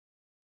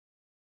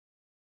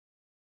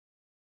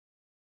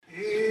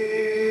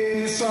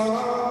From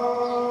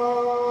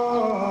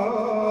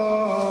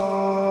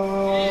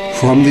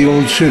the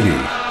Old City,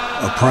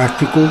 a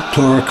practical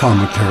Torah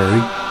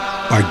commentary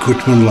by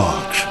Gutman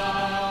Locks.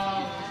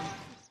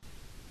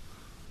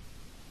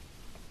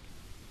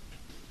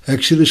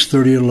 Exodus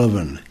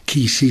 30:11,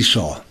 Ki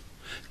Sisah.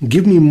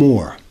 Give me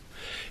more.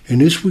 In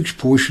this week's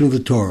portion of the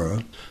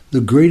Torah, the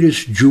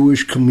greatest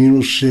Jewish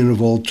communal sin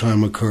of all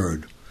time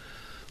occurred.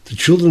 The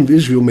children of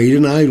Israel made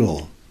an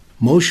idol.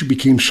 Moshe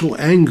became so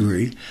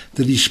angry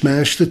that he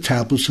smashed the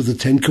tablets of the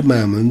Ten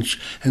Commandments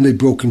and they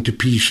broke into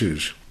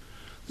pieces.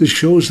 This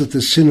shows that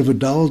the sin of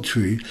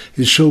idolatry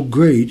is so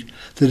great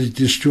that it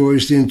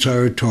destroys the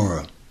entire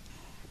Torah.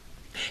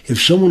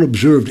 If someone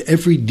observed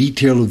every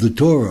detail of the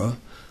Torah,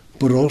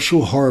 but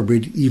also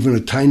harbored even a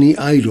tiny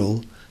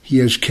idol, he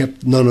has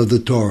kept none of the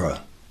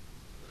Torah.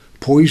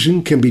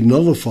 Poison can be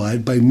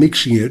nullified by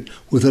mixing it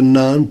with a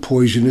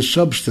non-poisonous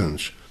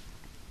substance.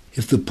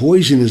 If the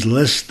poison is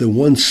less than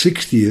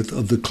 1/60th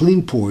of the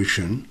clean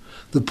portion,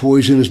 the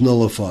poison is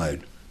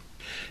nullified.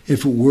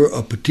 If it were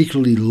a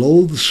particularly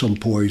loathsome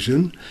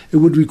poison, it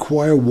would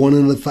require 1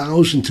 in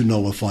 1,000 to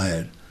nullify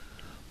it.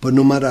 But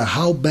no matter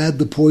how bad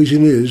the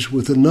poison is,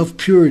 with enough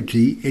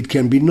purity, it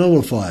can be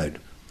nullified.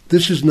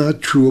 This is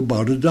not true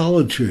about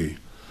idolatry.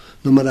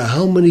 No matter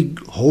how many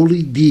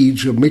holy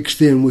deeds are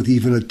mixed in with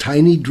even a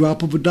tiny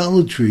drop of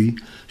idolatry,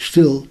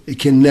 still it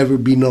can never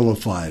be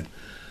nullified.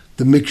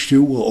 The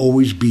mixture will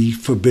always be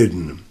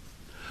forbidden.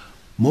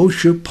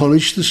 Moshe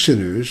punished the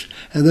sinners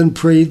and then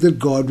prayed that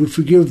God would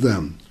forgive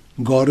them.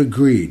 God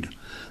agreed.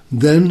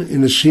 Then,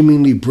 in a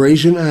seemingly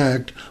brazen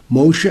act,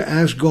 Moshe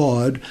asked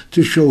God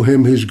to show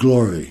him his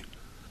glory.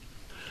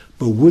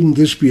 But wouldn't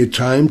this be a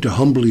time to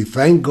humbly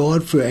thank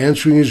God for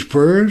answering his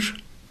prayers?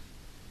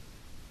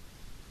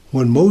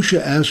 When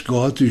Moshe asked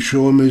God to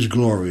show him his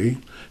glory,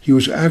 he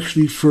was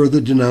actually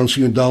further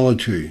denouncing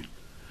idolatry.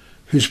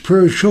 His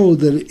prayer showed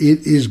that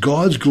it is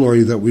God's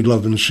glory that we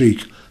love and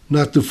seek,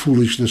 not the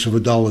foolishness of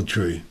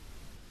idolatry.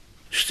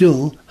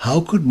 Still,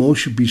 how could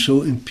Moshe be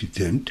so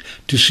impotent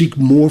to seek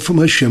more from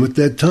Hashem at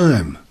that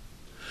time?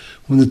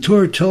 When the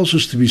Torah tells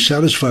us to be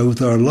satisfied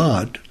with our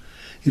lot,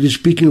 it is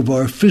speaking of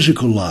our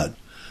physical lot.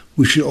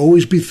 We should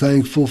always be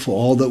thankful for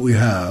all that we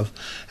have,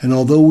 and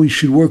although we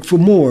should work for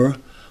more,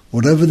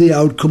 whatever the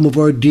outcome of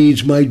our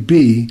deeds might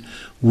be,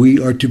 we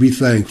are to be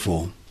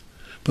thankful.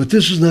 But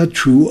this is not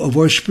true of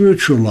our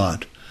spiritual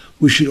lot.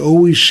 We should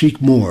always seek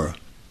more.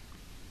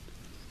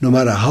 No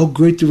matter how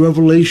great the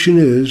revelation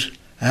is,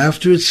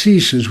 after it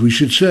ceases, we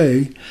should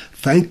say,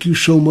 "Thank you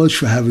so much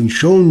for having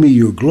shown me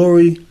your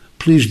glory.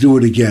 Please do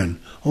it again,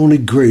 only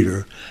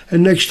greater,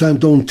 and next time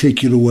don't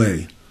take it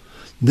away."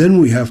 Then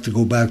we have to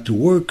go back to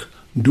work,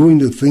 doing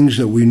the things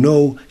that we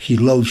know he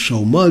loves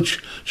so much,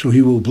 so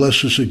he will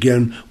bless us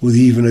again with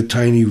even a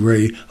tiny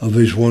ray of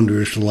his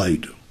wondrous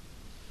light.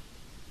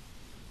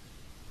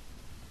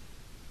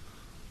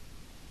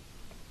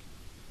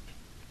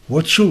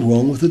 What's so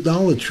wrong with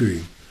idolatry?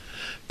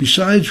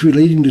 Besides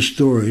relating the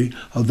story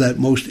of that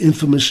most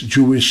infamous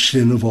Jewish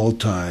sin of all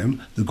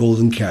time, the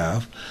golden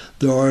calf,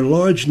 there are a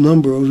large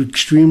number of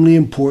extremely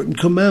important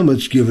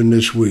commandments given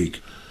this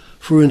week.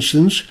 For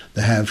instance,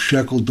 the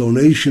half-shekel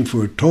donation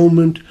for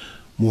atonement,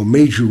 more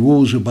major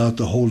rules about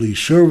the holy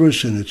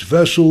service and its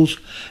vessels,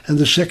 and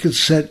the second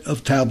set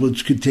of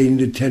tablets containing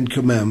the 10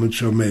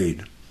 Commandments are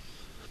made.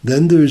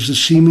 Then there is the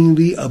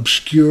seemingly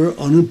obscure,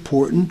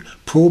 unimportant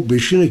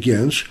prohibition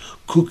against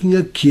cooking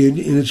a kid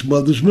in its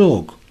mother's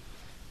milk.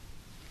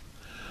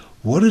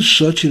 What is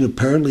such an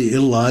apparently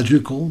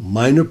illogical,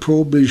 minor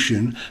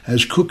prohibition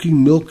as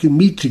cooking milk and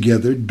meat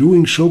together,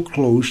 doing so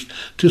close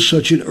to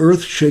such an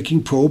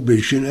earth-shaking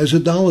prohibition as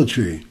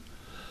idolatry?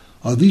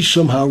 Are these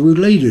somehow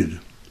related?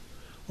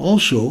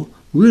 Also,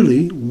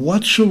 really,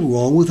 what's so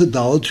wrong with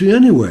idolatry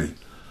anyway?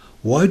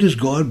 Why does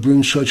God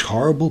bring such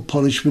horrible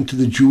punishment to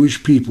the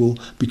Jewish people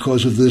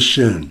because of this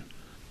sin?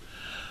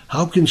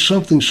 How can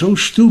something so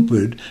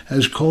stupid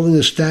as calling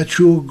a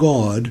statue of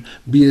God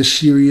be a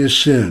serious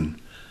sin?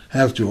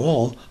 After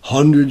all,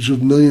 hundreds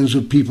of millions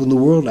of people in the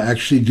world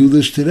actually do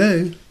this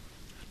today.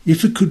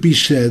 If it could be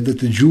said that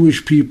the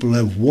Jewish people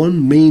have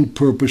one main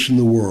purpose in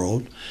the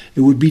world,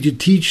 it would be to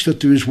teach that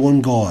there is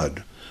one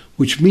God,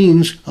 which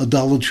means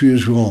idolatry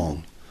is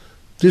wrong.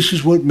 This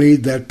is what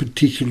made that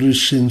particular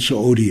sin so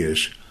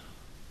odious.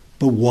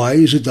 But why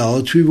is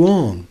idolatry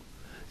wrong?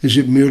 Is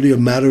it merely a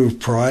matter of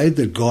pride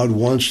that God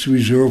wants to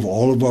reserve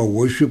all of our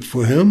worship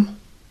for him?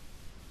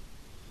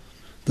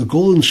 The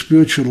goal in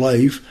spiritual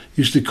life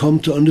is to come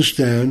to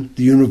understand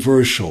the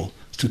universal,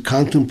 to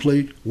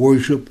contemplate,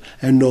 worship,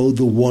 and know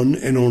the one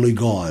and only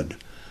God.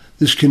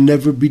 This can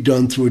never be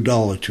done through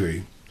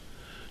idolatry.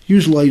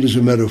 Use light as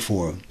a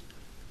metaphor.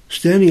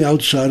 Standing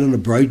outside on a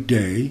bright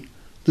day,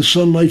 the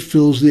sunlight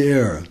fills the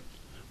air.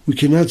 We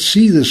cannot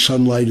see the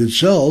sunlight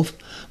itself,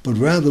 but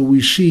rather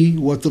we see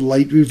what the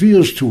light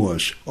reveals to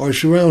us, our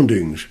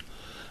surroundings.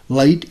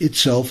 Light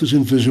itself is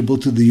invisible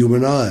to the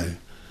human eye,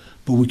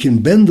 but we can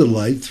bend the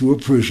light through a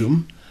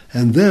prism,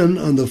 and then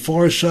on the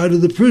far side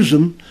of the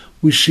prism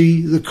we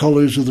see the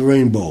colors of the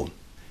rainbow.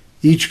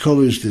 Each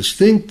color is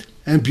distinct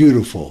and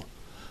beautiful.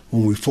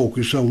 When we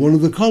focus on one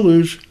of the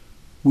colors,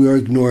 we are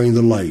ignoring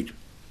the light.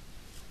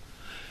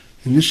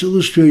 In this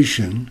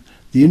illustration,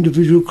 the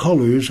individual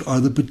colors are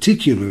the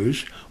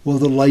particulars, while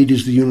the light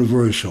is the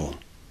universal.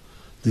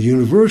 The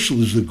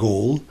universal is the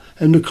goal,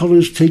 and the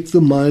colors take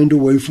the mind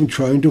away from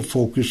trying to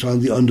focus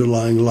on the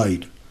underlying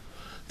light.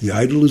 The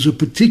idol is a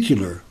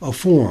particular, a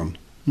form,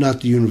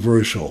 not the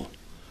universal.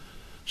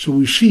 So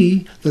we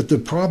see that the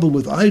problem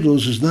with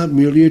idols is not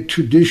merely a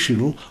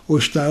traditional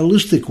or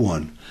stylistic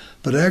one,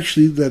 but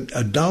actually that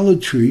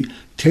idolatry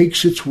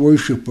takes its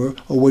worshipper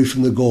away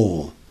from the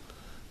goal.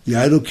 The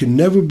idol can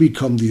never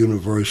become the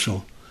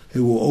universal. It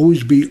will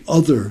always be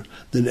other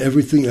than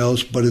everything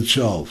else but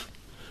itself.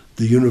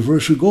 The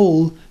universal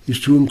goal is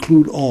to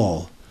include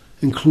all,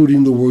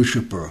 including the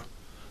worshipper.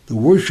 The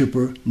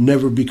worshipper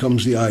never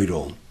becomes the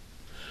idol.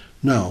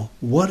 Now,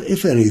 what,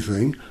 if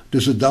anything,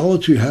 does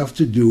idolatry have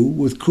to do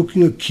with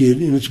cooking a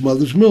kid in its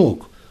mother's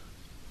milk?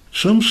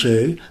 Some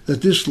say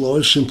that this law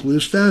is simply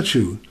a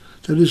statute,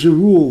 that is a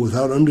rule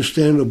without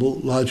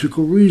understandable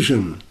logical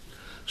reason.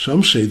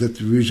 Some say that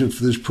the reason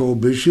for this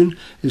prohibition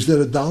is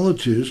that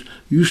idolaters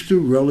used to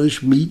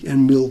relish meat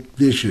and milk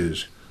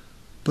dishes.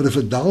 But if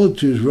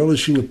idolaters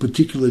relishing a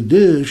particular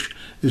dish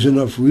is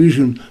enough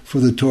reason for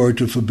the Torah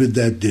to forbid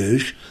that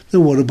dish,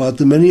 then what about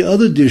the many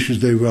other dishes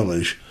they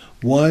relish?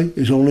 Why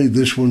is only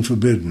this one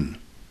forbidden?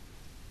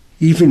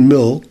 Even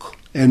milk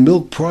and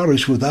milk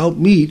products without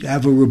meat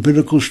have a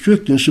rabbinical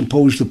strictness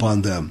imposed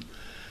upon them.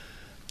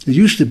 It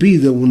used to be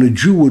that when a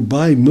Jew would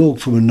buy milk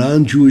from a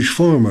non-Jewish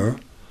farmer,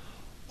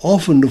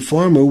 often the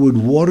farmer would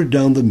water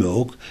down the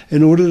milk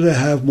in order to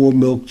have more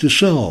milk to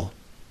sell.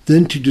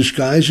 Then, to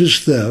disguise his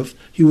theft,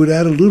 he would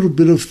add a little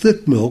bit of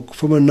thick milk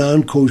from a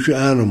non-kosher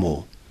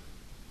animal.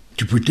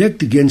 To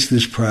protect against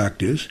this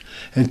practice,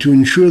 and to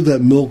ensure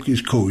that milk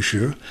is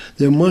kosher,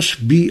 there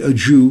must be a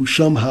Jew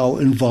somehow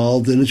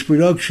involved in its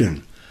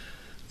production.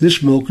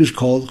 This milk is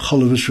called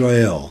Chalav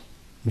Israel,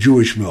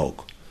 Jewish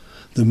milk.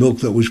 The milk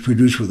that was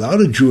produced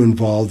without a Jew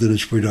involved in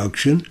its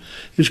production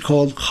is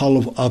called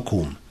Chalav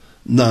Akum,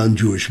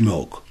 non-Jewish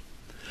milk.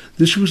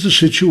 This was the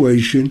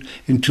situation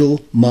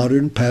until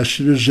modern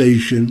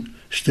pasteurization,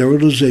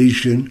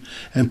 sterilization,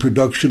 and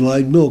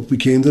production-line milk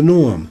became the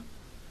norm.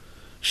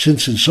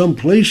 Since in some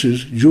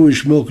places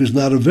Jewish milk is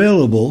not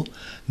available,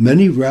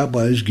 many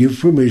rabbis give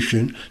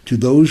permission to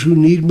those who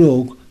need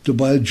milk to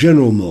buy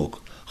general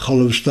milk,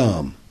 Chalav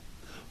Stam.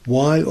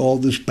 Why all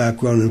this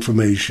background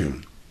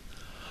information?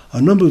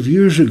 A number of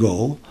years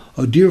ago,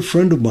 a dear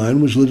friend of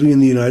mine was living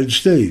in the United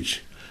States.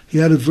 He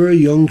had a very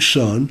young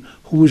son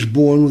who was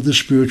born with a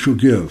spiritual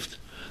gift.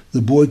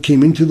 The boy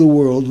came into the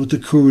world with the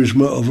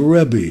charisma of a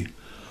Rebbe.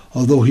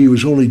 Although he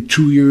was only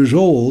 2 years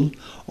old,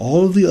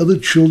 all of the other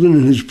children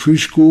in his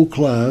preschool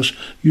class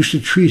used to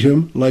treat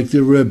him like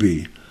their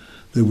Rebbe.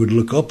 They would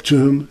look up to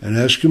him and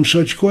ask him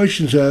such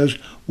questions as,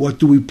 "What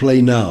do we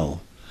play now?"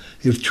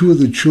 If two of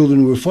the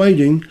children were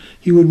fighting,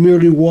 he would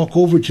merely walk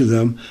over to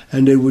them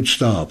and they would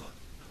stop.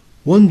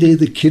 One day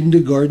the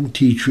kindergarten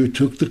teacher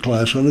took the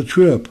class on a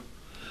trip.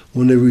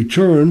 When they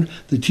returned,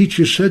 the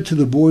teacher said to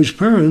the boy's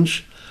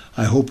parents,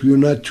 "I hope you're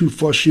not too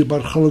fussy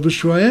about Chalav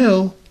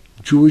Israel,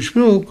 Jewish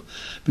milk,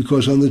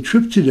 because on the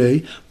trip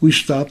today we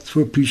stopped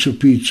for a piece of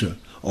pizza.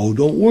 Oh,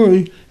 don't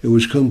worry, it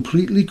was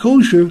completely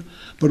kosher,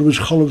 but it was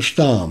Chalav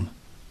Stam,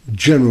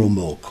 general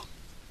milk."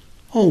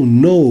 "Oh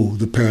no,"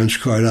 the parents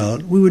cried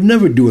out, "we would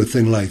never do a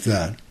thing like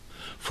that."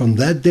 From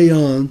that day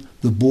on,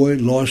 the boy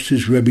lost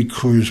his Rebbe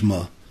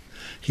charisma.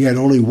 He had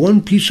only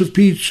one piece of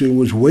pizza and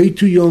was way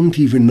too young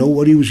to even know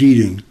what he was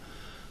eating.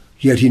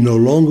 Yet he no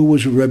longer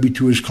was a Rebbe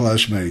to his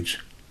classmates.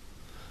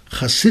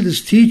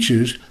 Chassidus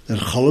teaches that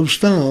Chalav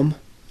Stam,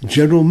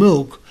 general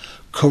milk,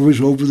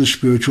 covers over the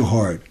spiritual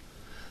heart.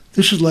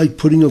 This is like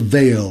putting a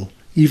veil,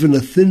 even a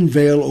thin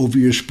veil, over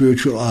your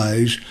spiritual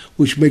eyes,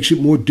 which makes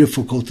it more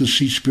difficult to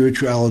see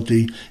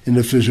spirituality in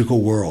the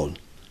physical world.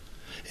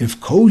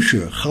 If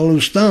kosher,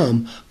 Chalav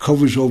Stam,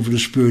 covers over the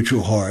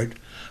spiritual heart,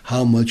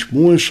 how much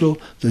more so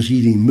does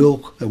eating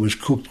milk that was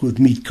cooked with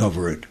meat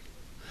cover it?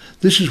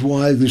 This is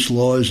why this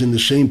law is in the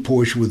same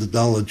portion with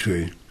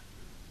idolatry.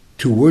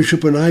 To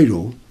worship an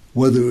idol,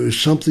 whether it is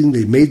something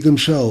they made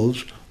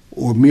themselves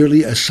or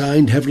merely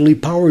assigned heavenly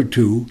power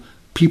to,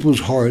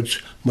 people's hearts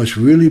must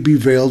really be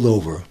veiled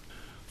over.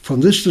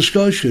 From this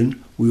discussion,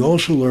 we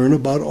also learn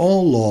about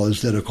all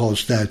laws that are called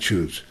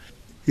statutes.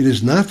 It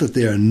is not that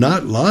they are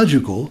not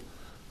logical,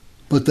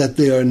 but that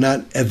they are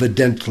not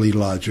evidently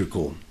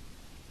logical.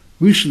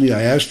 Recently,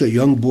 I asked that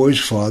young boy's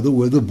father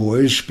where the boy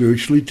is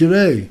spiritually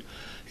today.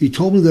 He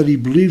told me that he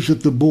believes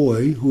that the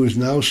boy, who is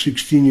now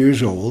 16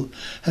 years old,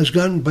 has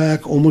gotten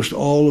back almost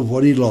all of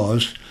what he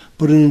lost,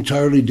 but in an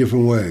entirely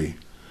different way.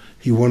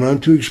 He went on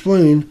to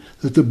explain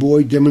that the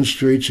boy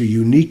demonstrates a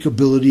unique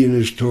ability in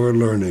his Torah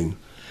learning.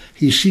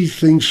 He sees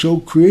things so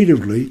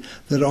creatively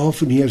that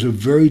often he has a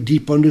very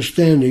deep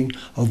understanding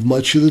of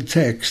much of the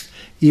text,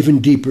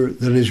 even deeper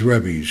than his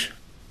Rebbe's.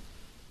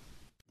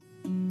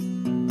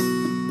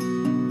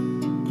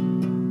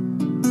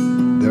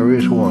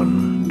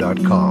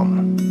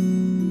 Thereisone.com